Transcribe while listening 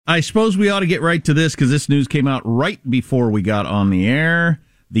I suppose we ought to get right to this because this news came out right before we got on the air.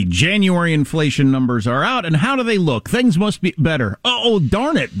 The January inflation numbers are out, and how do they look? Things must be better. Oh,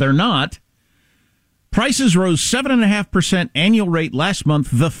 darn it, they're not. Prices rose 7.5% annual rate last month,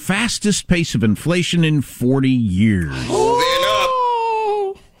 the fastest pace of inflation in 40 years.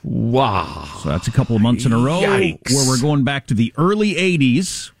 Wow. So that's a couple of months in a row. Yikes. Where we're going back to the early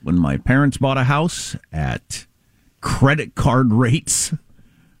 80s when my parents bought a house at credit card rates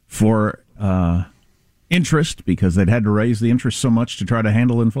for interest because they'd had to raise the interest so much to try to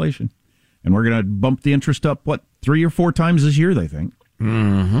handle inflation. And we're going to bump the interest up, 3 or 4 times this year, they think.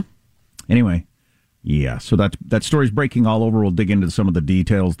 Mm-hmm. Anyway, yeah, so that story's breaking all over. We'll dig into some of the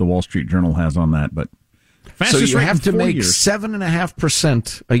details the Wall Street Journal has on that, but so you rate have to in 4 make years.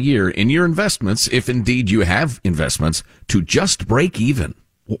 7.5% a year in your investments, if indeed you have investments, to just break even.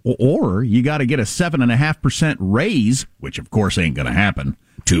 Or you got to get a 7.5% raise, which of course ain't going to happen,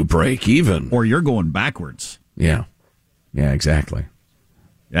 to break even. or you're going backwards. Yeah, exactly.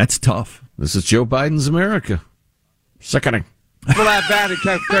 That's tough. This is Joe Biden's America. Sickening.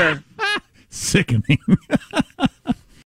 Sickening.